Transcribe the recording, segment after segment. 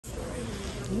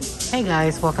Hey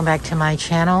guys, welcome back to my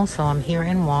channel. So I'm here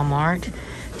in Walmart.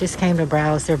 Just came to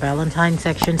browse their Valentine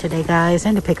section today, guys,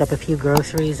 and to pick up a few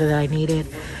groceries that I needed.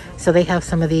 So they have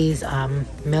some of these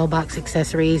mailbox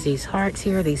accessories, these hearts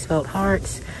here, these felt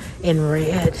hearts in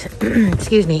red,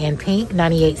 excuse me, in pink,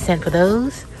 98 cents for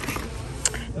those.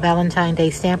 Valentine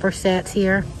Day stamper sets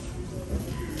here.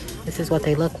 This is what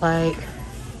they look like.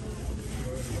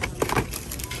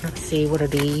 Let's see, what are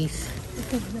these?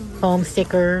 Foam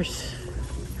stickers.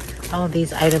 All of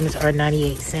these items are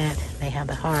 98 cents. They have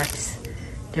the hearts,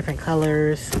 different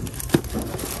colors.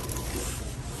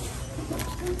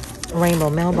 Rainbow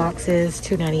mailboxes,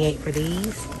 $2.98 for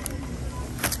these.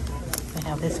 They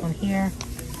have this one here.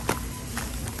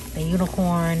 The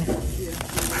unicorn.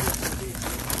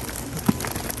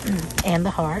 And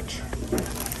the heart.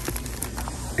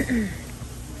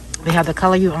 They have the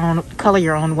color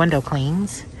your own window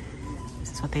cleans.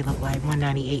 This is what they look like,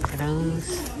 $1.98 for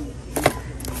those.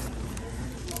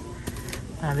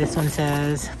 This one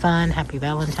says, fun, happy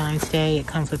Valentine's Day. It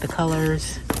comes with the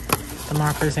colors, the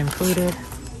markers included.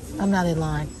 I'm not in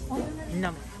line.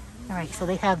 No. All right, so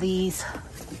they have these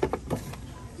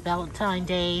Valentine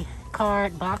Day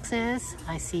card boxes.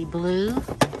 I see blue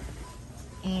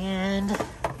and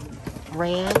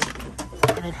red,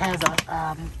 and it has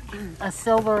a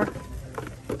silver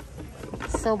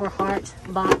heart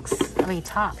box,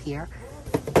 top here.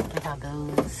 They have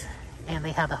those. And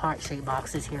they have the heart-shaped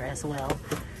boxes here as well,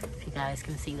 if you guys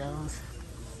can see those.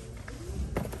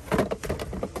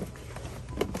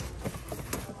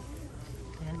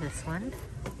 And this one,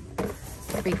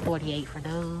 $3.48 for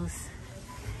those.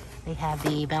 They have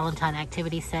the Valentine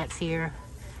activity sets here,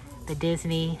 the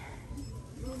Disney,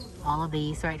 all of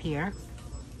these right here.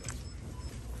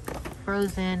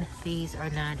 Frozen, these are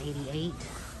 $9.88.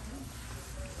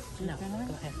 No, go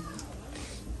ahead.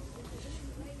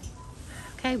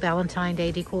 Okay, Valentine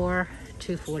Day Decor,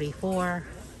 $2.44.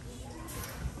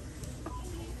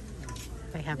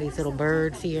 They have these little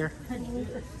birds here,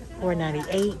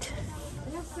 $4.98.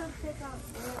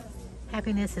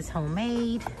 Happiness is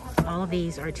homemade. All of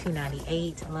these are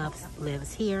 $2.98. Love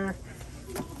lives here.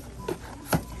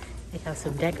 They have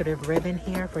some decorative ribbon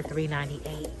here for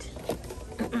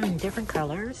 $3.98. Different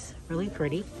colors, really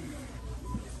pretty.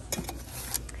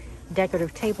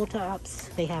 Decorative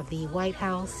tabletops. They have the white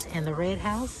house and the red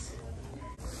house.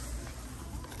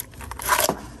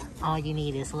 All you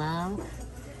need is love.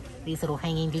 These little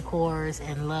hanging decors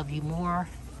and love you more.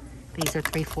 These are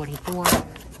 $3.44.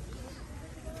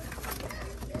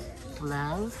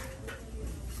 Love,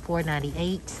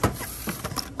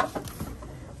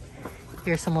 $4.98.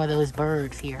 Here's some more of those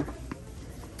birds here.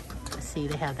 Let's see,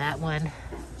 they have that one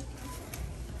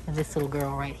and this little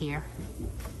girl right here.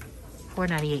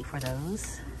 $4.98 for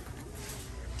those.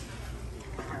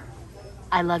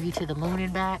 I love you to the moon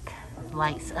and back.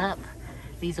 Lights up.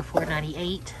 These are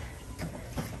 $4.98.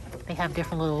 They have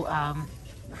different little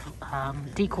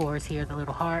decors here. The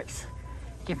little hearts,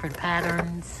 different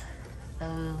patterns.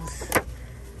 Those.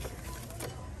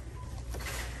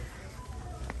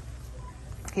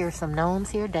 Here's some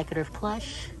gnomes here. Decorative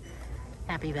plush.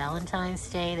 Happy Valentine's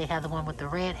Day. They have the one with the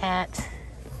red hat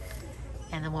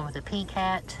and the one with the pink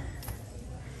hat.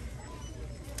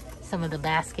 Some of the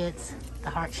baskets, the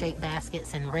heart-shaped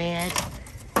baskets in red,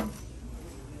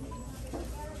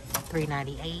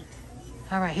 $3.98.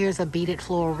 All right, here's a beaded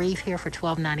floral wreath here for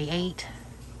 $12.98.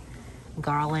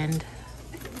 Garland.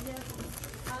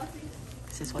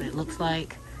 This is what it looks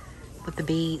like with the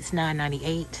beads,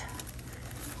 $9.98.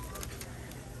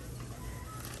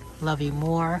 Love You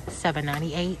More,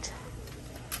 $7.98.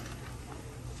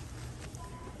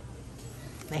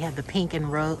 They have the pink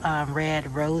and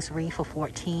red rose wreath for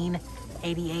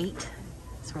 $14.88.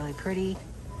 It's really pretty.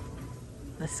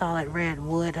 The solid red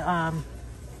wood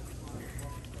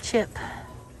chip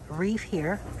wreath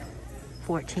here,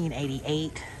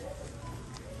 $14.88.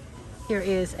 Here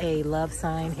is a love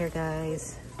sign here,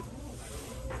 guys.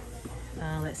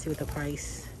 Let's see what the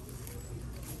price.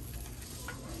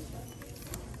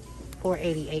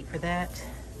 $4.88 for that.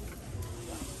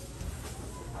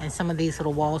 And some of these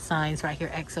little wall signs right here,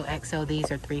 XOXO,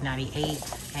 these are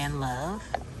 $3.98, and love.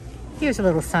 Here's a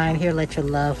little sign here, let your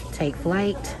love take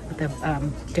flight, with the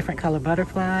different color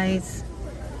butterflies,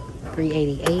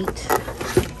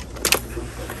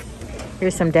 $3.88.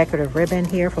 Here's some decorative ribbon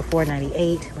here for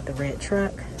 $4.98 with the red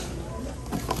truck.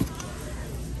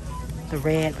 The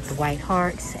red with the white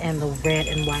hearts and the red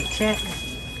and white check.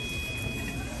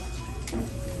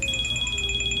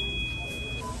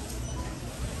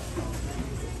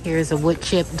 Here's a wood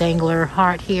chip dangler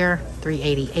heart here,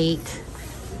 $3.88.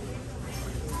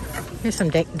 Here's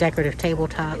some decorative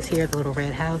tabletops here, the little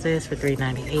red houses for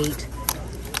 $3.98.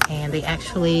 And they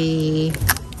actually,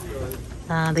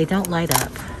 they don't light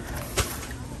up.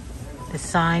 The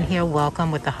sign here,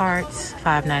 welcome with the hearts,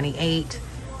 $5.98.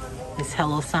 This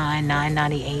hello sign,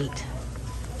 $9.98.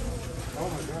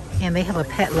 And they have a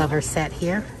pet lover set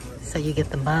here. So you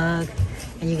get the mug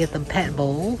and you get the pet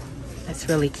bowl. That's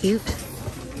really cute.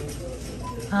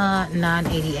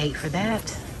 $9.88 for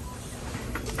that.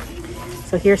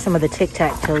 So here's some of the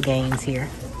tic-tac-toe games here.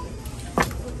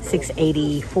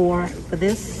 $6.84 for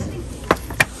this.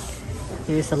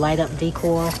 Here's the light up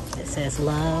decor that says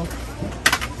love,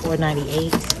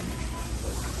 $4.98.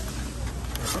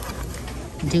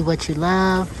 Do what you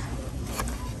love,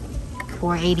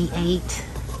 $4.88.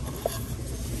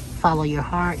 Follow your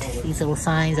heart. These little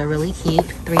signs are really cute,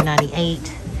 $3.98.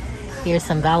 Here's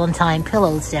some Valentine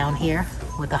pillows down here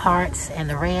with the hearts and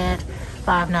the red,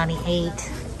 $5.98.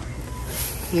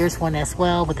 Here's one as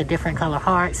well with the different color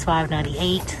hearts,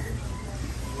 $5.98.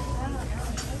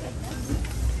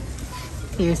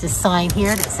 Here's this sign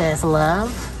here that says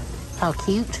love. How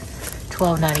cute.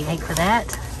 $12.98 for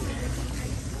that.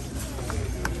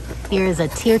 Here's a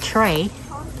tier tray.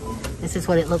 This is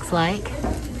what it looks like.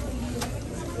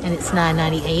 And it's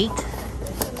 $9.98.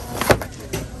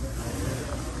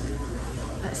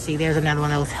 Let's see, there's another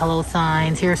one of those hello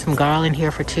signs. Here's some garland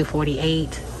here for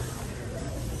 $2.48.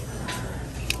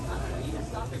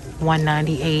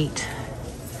 $1.98.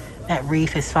 That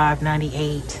wreath is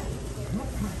 $5.98.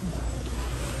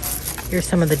 Here's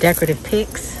some of the decorative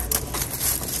picks.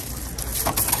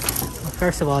 Well,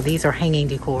 first of all, these are hanging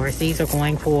decors. These are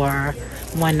going for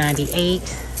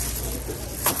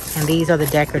 $1.98. And these are the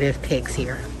decorative picks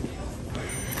here.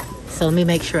 So let me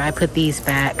make sure I put these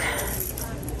back,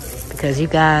 because you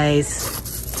guys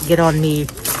get on me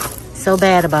so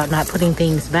bad about not putting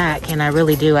things back, and I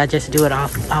really do. I just do it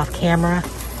off camera.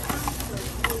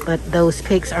 But those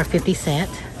picks are 50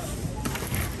 cents.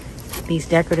 These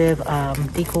decorative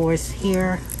decors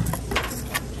here.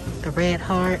 The red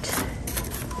heart,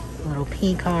 little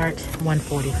pink heart,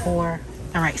 $1.44.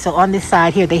 All right, so on this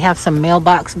side here, they have some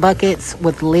mailbox buckets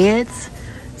with lids.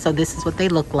 So this is what they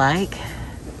look like.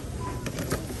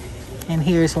 And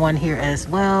here's one here as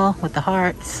well with the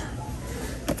hearts.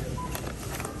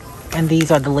 And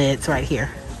these are the lids right here.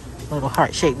 Little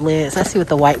heart-shaped lids. Let's see what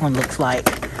the white one looks like.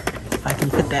 If I can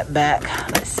put that back.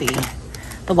 Let's see.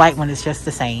 The white one is just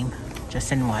the same,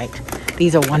 just in white.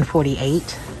 These are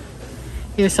 $1.48.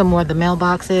 Here's some more of the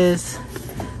mailboxes.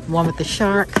 One with the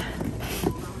shark.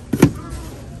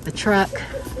 The truck.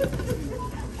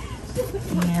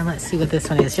 And let's see what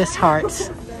this one is. Just hearts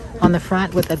on the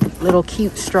front with a little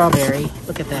cute strawberry.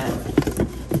 Look at that.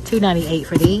 $2.98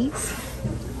 for these.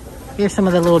 Here's some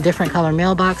of the little different color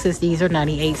mailboxes. These are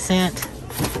 98 cents.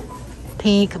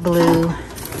 Pink, blue,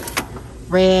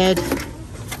 red,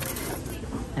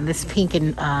 and this pink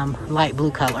and light blue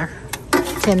color.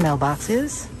 10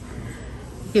 mailboxes.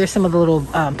 Here's some of the little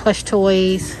plush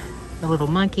toys. The little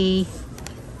monkey,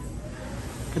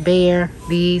 the bear.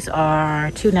 These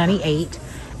are $2.98.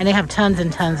 And they have tons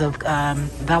and tons of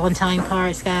Valentine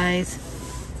cards, guys.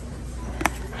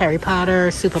 Harry Potter,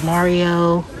 Super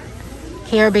Mario,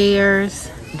 Care Bears,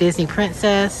 Disney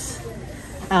Princess,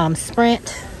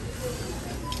 Sprint,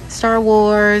 Star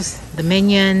Wars, the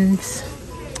Minions,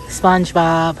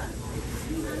 SpongeBob.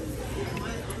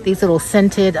 These little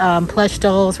scented plush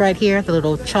dolls right here, the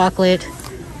little chocolate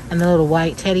and the little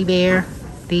white teddy bear.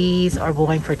 These are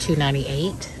going for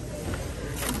 $2.98.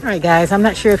 All right, guys, I'm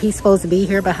not sure if he's supposed to be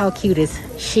here, but how cute is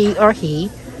she or he?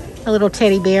 A little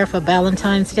teddy bear for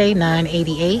Valentine's Day,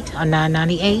 $9.88 or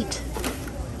 $9.98.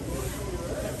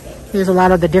 Here's a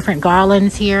lot of the different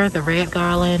garlands here, the red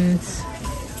garlands.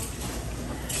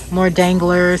 More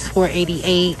danglers,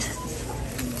 $4.88.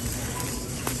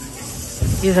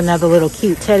 Here's another little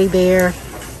cute teddy bear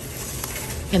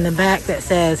in the back that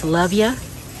says love ya.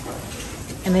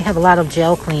 And they have a lot of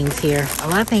gel cleans here. A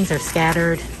lot of things are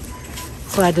scattered,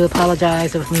 so I do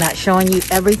apologize if I'm not showing you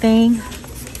everything.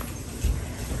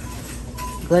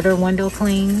 Glitter window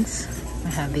cleans. I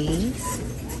have these.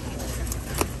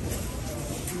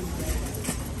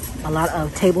 A lot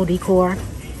of table decor.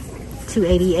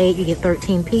 $2.88. You get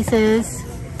 13 pieces.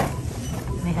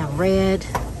 They have red,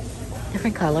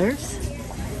 different colors.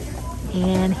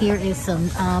 And here is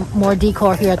some more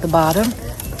decor here at the bottom.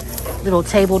 Little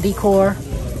table decor.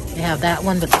 They have that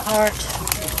one with the heart.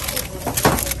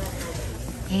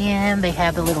 And they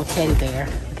have the little teddy bear.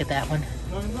 Look at that one.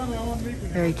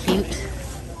 Very cute.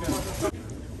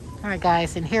 All right,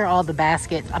 guys, and here are all the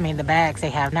the bags they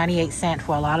have. 98 cents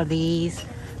for a lot of these.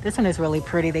 This one is really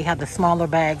pretty. They have the smaller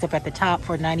bags up at the top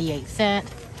for 98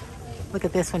 cents. Look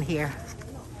at this one here.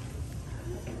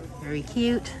 Very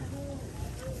cute.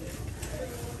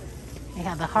 They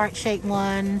have the heart-shaped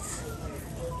ones.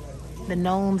 The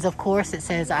gnomes, of course, it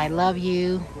says, I love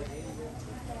you.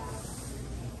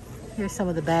 Here's some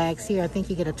of the bags here. I think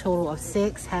you get a total of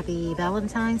 6. Happy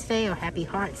Valentine's Day or Happy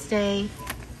Hearts Day.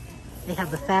 They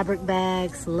have the fabric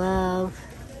bags, love.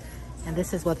 And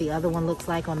this is what the other one looks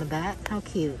like on the back. How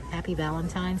cute. Happy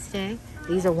Valentine's Day.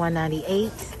 These are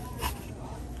 $1.98.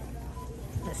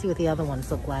 Let's see what the other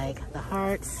ones look like. The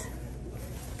hearts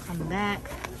on the back.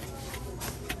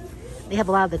 They have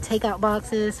a lot of the takeout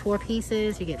boxes, 4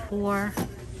 pieces. You get 4.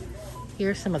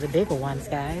 Here's some of the bigger ones,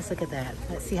 guys. Look at that.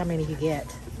 Let's see how many you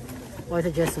get. Or is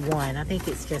it just 1? I think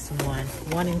it's just 1.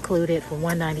 1 included for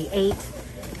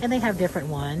 $1.98. And they have different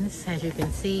ones, as you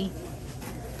can see.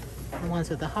 The ones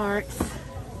with the hearts.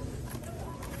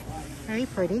 Very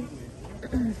pretty.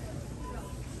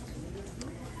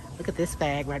 Look at this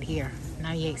bag right here.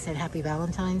 98 cent Happy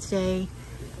Valentine's Day.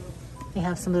 They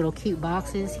have some little cute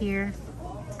boxes here.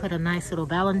 Put a nice little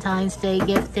Valentine's Day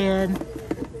gift in.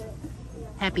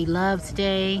 Happy Love's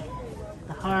Day.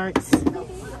 The hearts.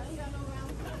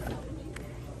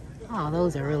 Oh,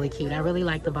 those are really cute. I really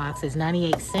like the boxes.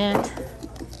 98 cent.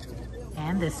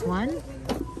 And this one.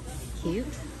 Cute.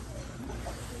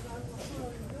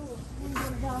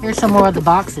 Here's some more of the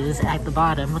boxes at the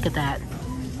bottom. Look at that.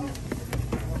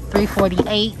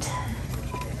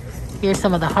 $3.48. Here's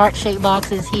some of the heart-shaped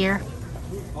boxes here.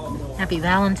 Happy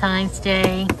Valentine's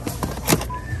Day.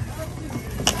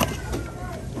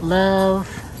 Love.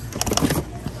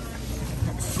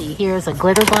 Let's see. Here's a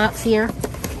glitter box here.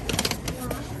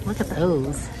 Look at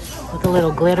those. With a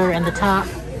little glitter in the top.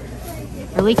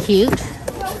 Really cute.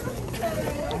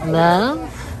 Love.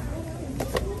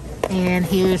 And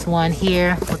here's one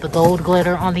here with the gold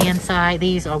glitter on the inside.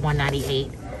 These are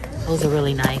 $1.98. Those are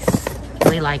really nice.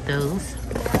 Really like those.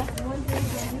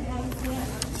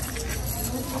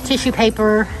 Tissue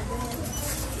paper.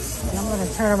 And I'm going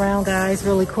to turn around, guys,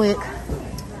 really quick.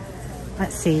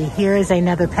 Let's see. Here is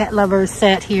another Pet Lovers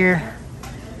set here.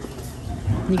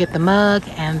 You get the mug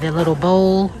and the little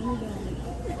bowl.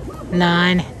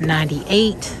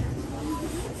 $9.98.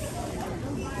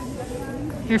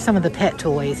 Here's some of the pet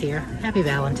toys here. Happy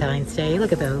Valentine's Day.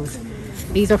 Look at those.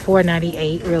 These are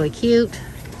 $4.98. Really cute.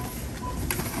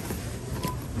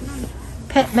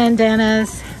 Pet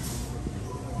bandanas.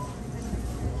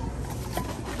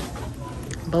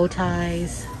 Bow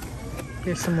ties.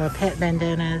 Here's some more pet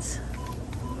bandanas.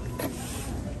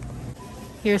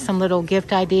 Here's some little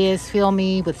gift ideas. Fill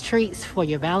me with treats for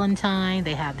your Valentine.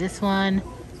 They have this one.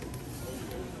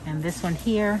 And this one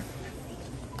here.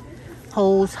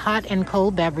 Holds hot and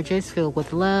cold beverages filled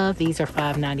with love. These are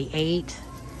 $5.98.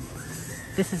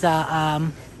 This is a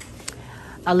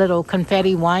little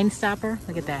confetti wine stopper.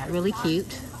 Look at that, really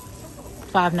cute.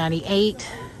 $5.98.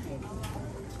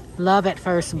 Love at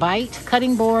First Bite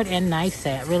cutting board and knife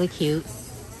set, really cute.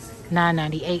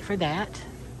 $9.98 for that.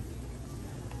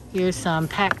 Here's some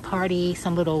pack party,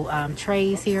 some little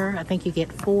trays here. I think you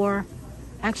get 4.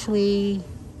 Actually,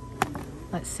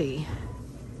 let's see.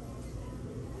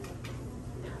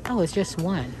 Oh, it's just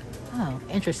 1. Oh,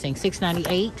 interesting.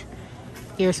 $6.98.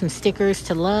 Here's some stickers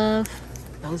to love.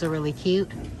 Those are really cute.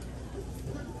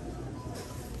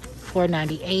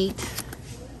 $4.98.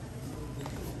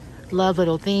 Love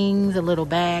little things. A little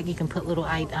bag you can put little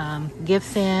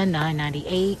gifts in.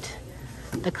 $9.98.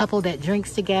 The couple that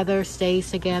drinks together,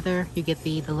 stays together. You get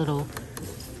the little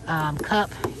cup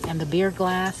and the beer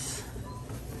glass.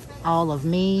 All of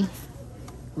me.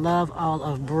 Love all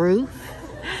of brew.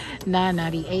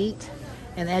 $9.98.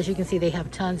 And as you can see, they have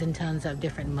tons and tons of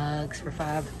different mugs for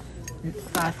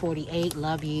 $5.48.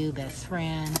 Love you, best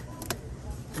friend.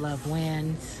 Love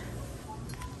wins.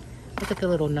 Look at the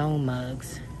little gnome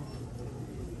mugs.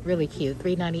 Really cute.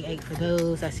 $3.98 for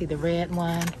those. I see the red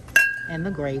one and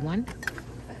the gray one.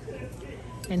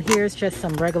 And here's just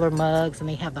some regular mugs, and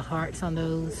they have the hearts on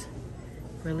those.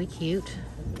 Really cute.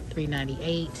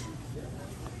 $3.98.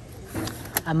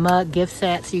 A mug gift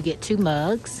set, so you get 2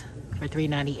 mugs for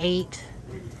 $3.98.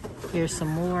 Here's some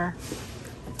more.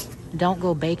 Don't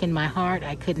go baking my heart.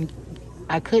 I couldn't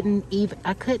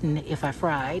if I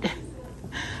fried.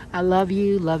 I love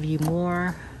you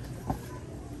more.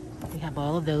 We have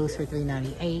all of those for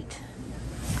 $3.98.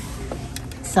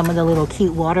 Some of the little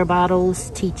cute water bottles.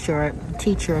 Teach your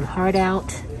heart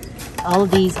out. All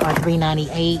of these are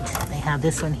 $3.98. They have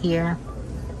this one here.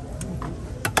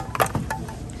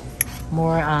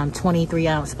 More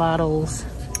 23-ounce bottles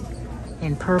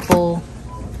in purple,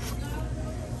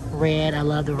 red. I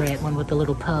love the red one with the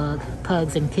little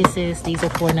pugs and kisses. These are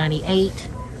 $4.98.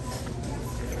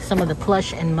 some of the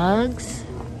plush and mugs.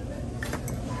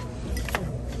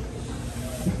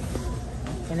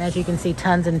 And as you can see,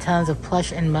 tons and tons of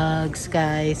plush and mugs,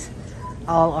 guys.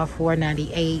 All are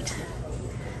 $4.98.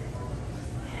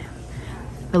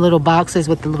 The little boxes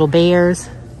with the little bears,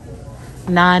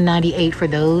 $9.98 for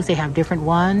those. They have different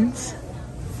ones.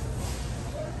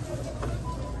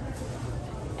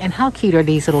 And how cute are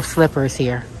these little slippers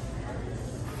here?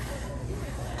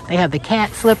 They have the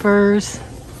cat slippers.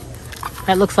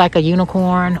 That looks like a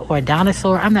unicorn or a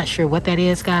dinosaur. I'm not sure what that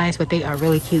is, guys, but they are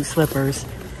really cute slippers.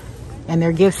 And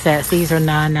they're gift sets. These are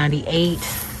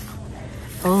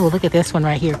 $9.98. Oh, look at this one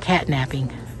right here,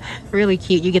 catnapping. Really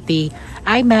cute. You get the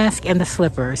eye mask and the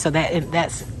slippers. So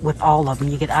that's with all of them.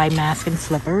 You get eye mask and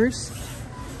slippers.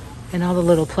 And all the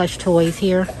little plush toys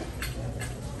here.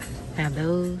 Have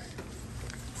those.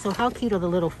 So how cute are the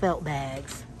little felt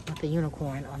bags with the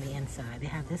unicorn on the inside? They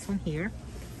have this one here.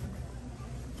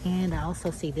 And I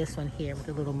also see this one here with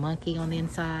the little monkey on the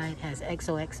inside. It has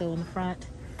XOXO on the front.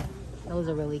 Those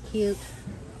are really cute.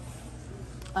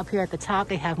 Up here at the top,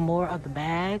 they have more of the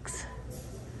bags.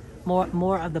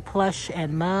 More of the plush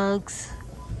and mugs.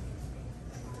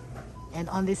 And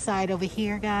on this side over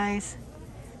here, guys,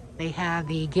 they have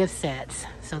the gift sets.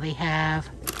 So they have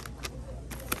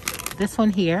this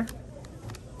one here.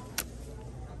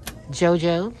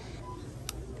 JoJo.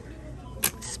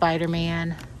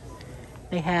 Spider-Man.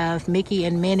 They have Mickey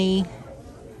and Minnie.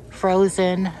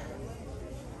 Frozen.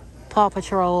 Paw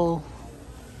Patrol.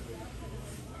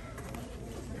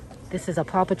 This is a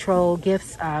Paw Patrol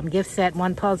gift set,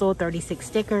 1 puzzle, 36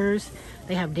 stickers.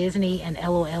 They have Disney and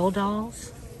LOL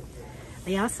dolls.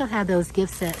 They also have those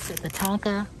gift sets, the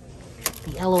Tonka,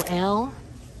 the LOL,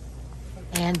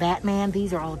 and Batman.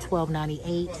 These are all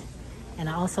 $12.98. And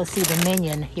I also see the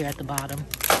Minion here at the bottom.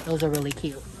 Those are really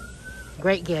cute.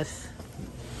 Great gifts.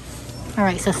 All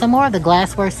right, so some more of the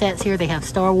glassware sets here. They have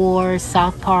Star Wars,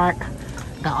 South Park,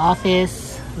 The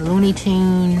Office, Looney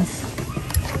Tunes.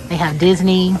 They have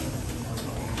Disney.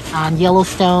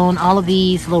 Yellowstone. All of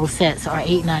these little sets are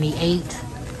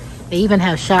 $8.98. They even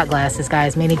have shot glasses,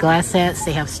 guys. Mini glass sets.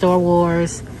 They have Star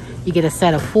Wars. You get a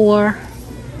set of 4.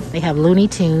 They have Looney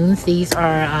Tunes. These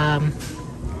are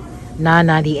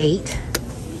 $9.98.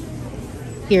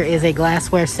 Here is a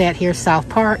glassware set here. South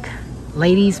Park.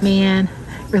 Ladies Man.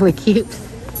 Really cute.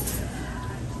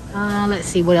 Let's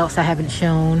see what else I haven't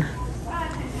shown.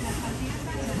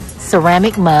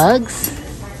 Ceramic mugs.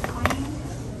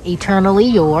 Eternally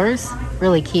Yours.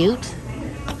 Really cute.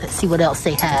 Let's see what else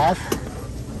they have.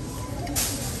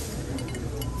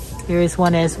 Here is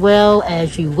one as well,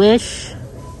 As You Wish.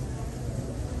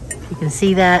 You can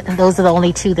see that. And those are the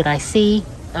only 2 that I see.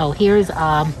 Oh, here's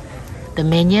the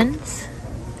Minions.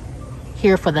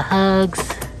 Here for the hugs.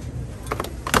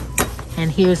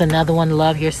 And here's another one,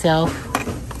 Love Yourself.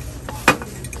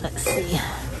 Let's see.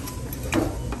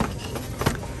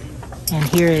 And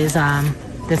here is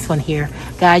this one here.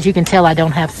 Guys, you can tell I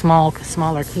don't have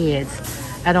smaller kids.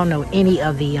 I don't know any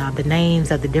of the names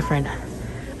of the different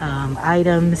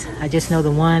items. I just know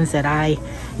the ones that I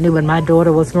knew when my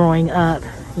daughter was growing up,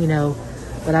 you know.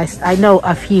 But I know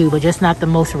a few, but just not the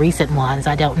most recent ones.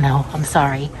 I don't know. I'm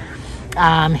sorry.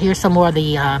 Here's some more of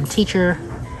the teacher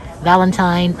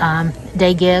Valentine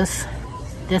Day gifts.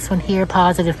 This one here,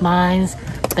 Positive Minds,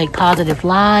 Make Positive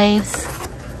Lives.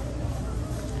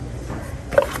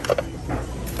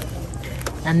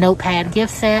 A notepad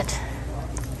gift set.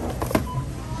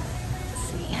 Let's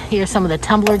see. Here's some of the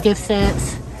tumbler gift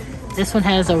sets. This one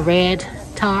has a red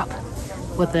top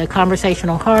with the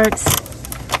conversational hearts.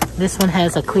 This one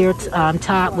has a clear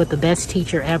top with the best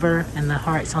teacher ever and the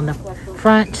hearts on the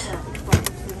front.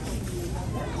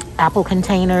 Apple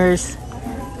containers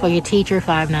for your teacher,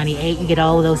 $5.98. You get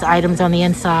all of those items on the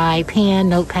inside. Pen,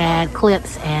 notepad,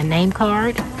 clips, and name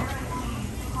card.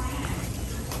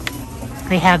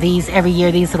 They have these every year,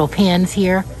 these little pins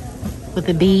here with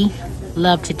the B,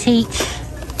 Love to Teach.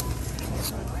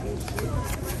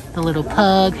 The little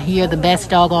pug, you're the best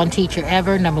doggone teacher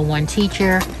ever, #1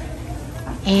 teacher.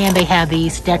 And they have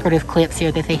these decorative clips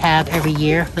here that they have every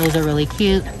year. Those are really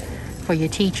cute for your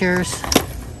teachers.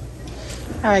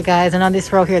 All right, guys, and on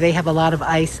this row here, they have a lot of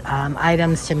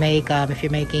items to make if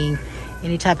you're making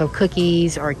any type of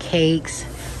cookies or cakes.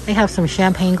 They have some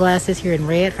champagne glasses here in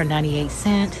red for 98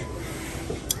 cents.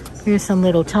 Here's some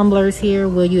little tumblers here.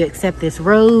 Will you accept this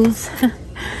rose?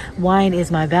 Wine is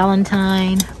my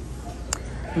Valentine.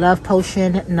 Love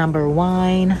potion number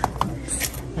wine.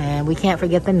 And we can't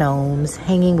forget the gnomes.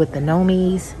 Hanging with the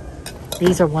gnomies.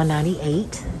 These are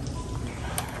 $1.98.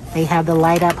 They have the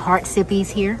light up heart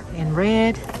sippies here in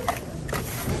red.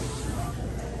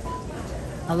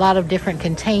 A lot of different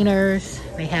containers.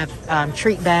 They have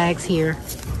treat bags here,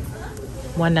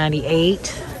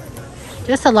 $1.98.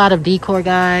 Just a lot of decor,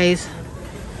 guys.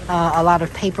 A lot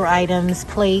of paper items,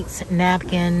 plates,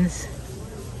 napkins.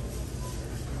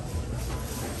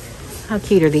 How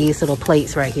cute are these little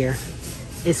plates right here?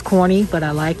 It's corny, but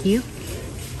I like you.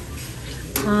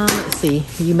 Let's see.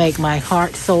 You make my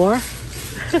heart soar.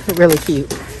 Really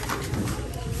cute.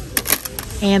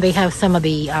 And they have some of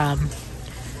the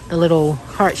little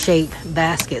heart-shaped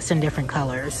baskets in different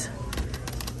colors.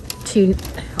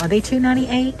 Are they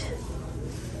 $2.98?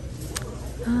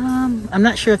 I'm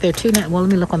not sure if they're $2.98. Well,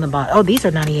 let me look on the bottom. Oh, these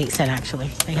are 98 cents actually.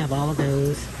 They have all of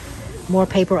those. More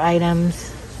paper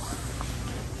items.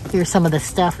 Here's some of the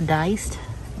stuffed diced.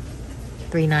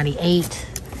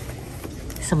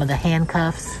 $3.98. Some of the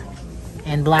handcuffs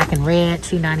in black and red,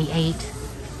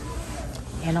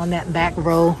 $2.98. And on that back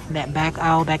row, that back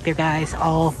aisle back there, guys,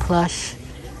 all plush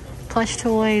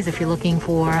toys. If you're looking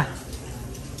for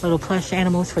little plush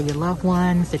animals for your loved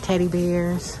ones, the teddy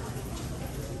bears,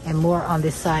 and more on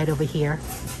this side over here.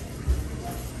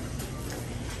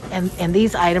 And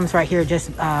these items right here are just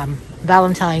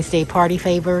Valentine's Day party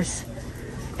favors.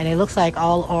 And it looks like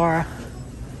all are,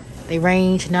 they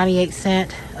range 98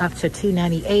 cents up to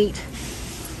 $2.98.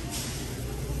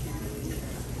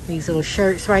 These little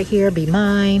shirts right here, be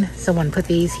mine. Someone put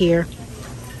these here.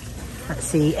 Let's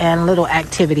see, and little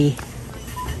activity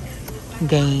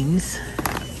games.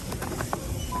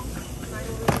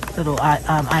 Little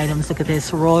items. Look at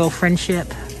this, Royal Friendship.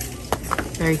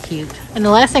 Very cute. And the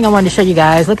last thing I wanted to show you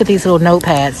guys, look at these little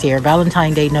notepads here,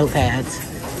 Valentine's Day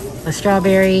notepads. The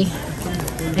strawberry.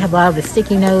 They have a lot of the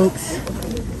sticky notes.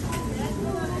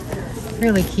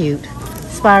 Really cute.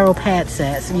 Spiral pad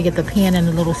sets. So you get the pen and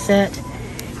the little set.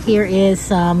 Here is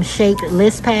some shaped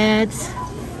list pads.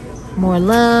 More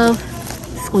love.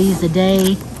 Squeeze the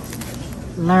day.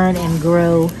 Learn and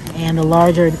grow. And the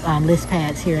larger list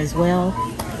pads here as well.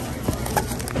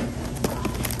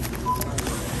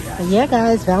 But yeah,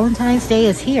 guys, Valentine's Day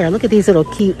is here. Look at these little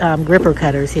cute gripper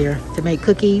cutters here to make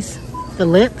cookies. The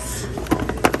lips.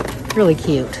 Really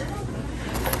cute.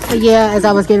 But yeah, as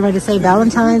I was getting ready to say,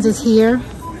 Valentine's is here.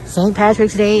 St.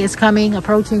 Patrick's Day is coming,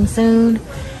 approaching soon.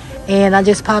 And I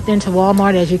just popped into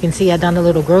Walmart. As you can see, I've done a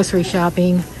little grocery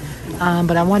shopping.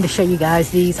 But I wanted to show you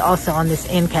guys these also on this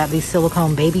end cap, these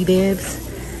silicone baby bibs.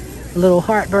 Little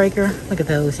heartbreaker. Look at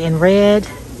those. In red,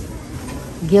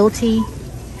 guilty,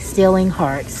 stealing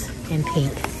hearts in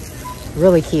pink.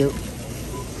 Really cute.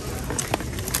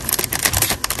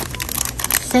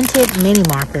 Scented mini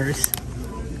markers.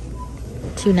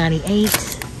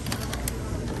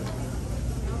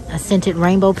 $2.98. A scented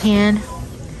rainbow pen.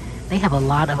 They have a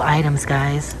lot of items,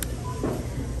 guys.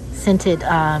 Scented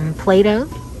Play-Doh.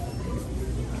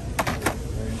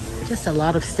 Just a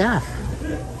lot of stuff.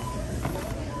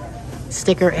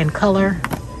 Sticker and color.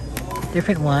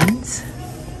 Different ones.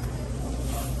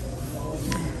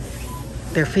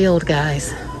 They're filled,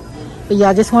 guys. But yeah,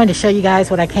 I just wanted to show you guys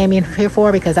what I came in here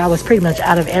for, because I was pretty much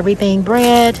out of everything.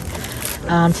 Bread,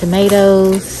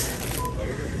 tomatoes,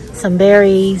 some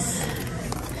berries.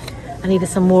 I needed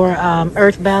some more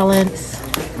Earth Balance,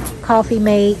 Coffee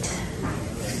Mate,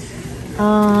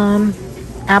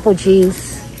 apple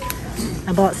juice.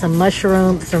 I bought some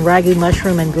mushroom, some ragu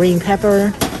mushroom and green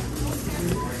pepper.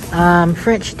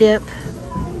 French dip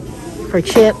for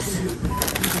chips.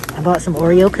 I bought some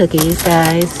Oreo cookies,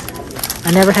 guys. I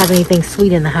never have anything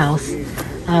sweet in the house.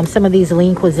 Some of these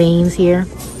lean cuisines here.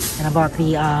 And I bought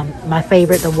the my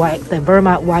favorite, the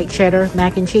Vermont white cheddar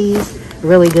mac and cheese.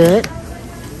 Really good.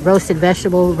 Roasted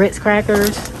vegetable Ritz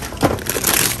crackers.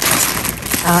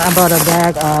 I bought a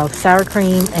bag of sour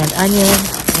cream and onion,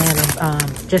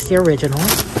 and just the original.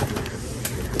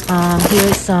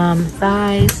 Here's some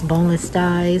thighs, boneless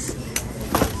thighs,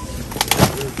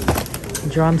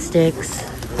 drumsticks.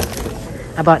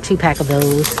 I bought 2 packs of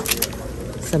those.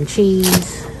 Some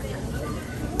cheese.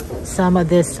 Some of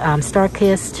this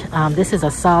Star-Kissed. This is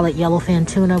a solid yellowfin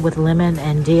tuna with lemon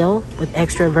and dill with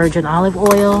extra virgin olive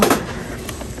oil.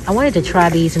 I wanted to try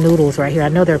these noodles right here. I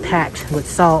know they're packed with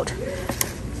salt,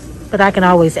 but I can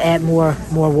always add more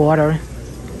water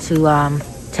to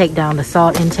take down the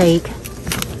salt intake.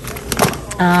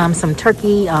 Some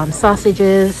turkey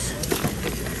sausages,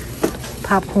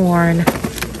 popcorn,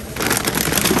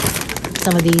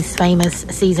 some of these famous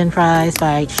seasoned fries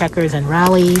by Checkers and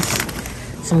Rally's,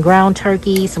 some ground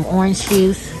turkey, some orange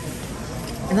juice,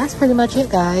 and that's pretty much it,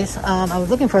 guys. I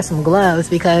was looking for some gloves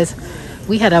because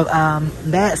we had a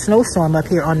bad snowstorm up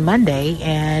here on Monday,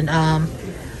 and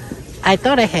I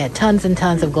thought I had tons and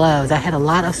tons of gloves. I had a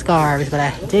lot of scarves, but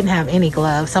I didn't have any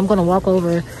gloves. So I'm going to walk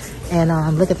over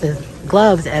and look at the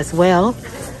gloves as well.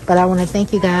 But I want to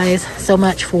thank you guys so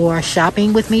much for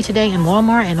shopping with me today in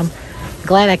Walmart. And I'm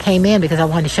glad I came in because I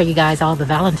wanted to show you guys all the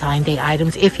Valentine's Day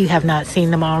items if you have not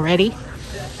seen them already.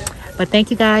 But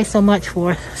thank you guys so much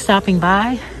for stopping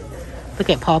by. Look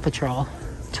at Paw Patrol.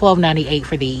 $12.98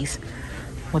 for these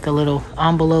with a little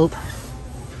envelope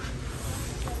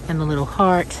and the little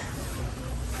heart.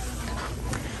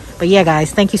 But yeah,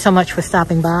 guys, thank you so much for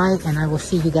stopping by, and I will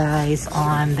see you guys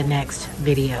on the next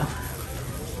video.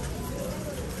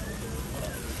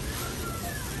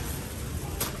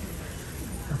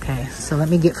 Okay, so let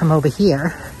me get from over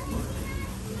here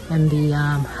in the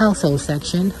household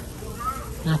section,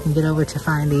 and I can get over to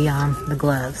find the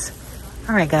gloves.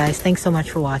 All right, guys, thanks so much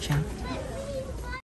for watching.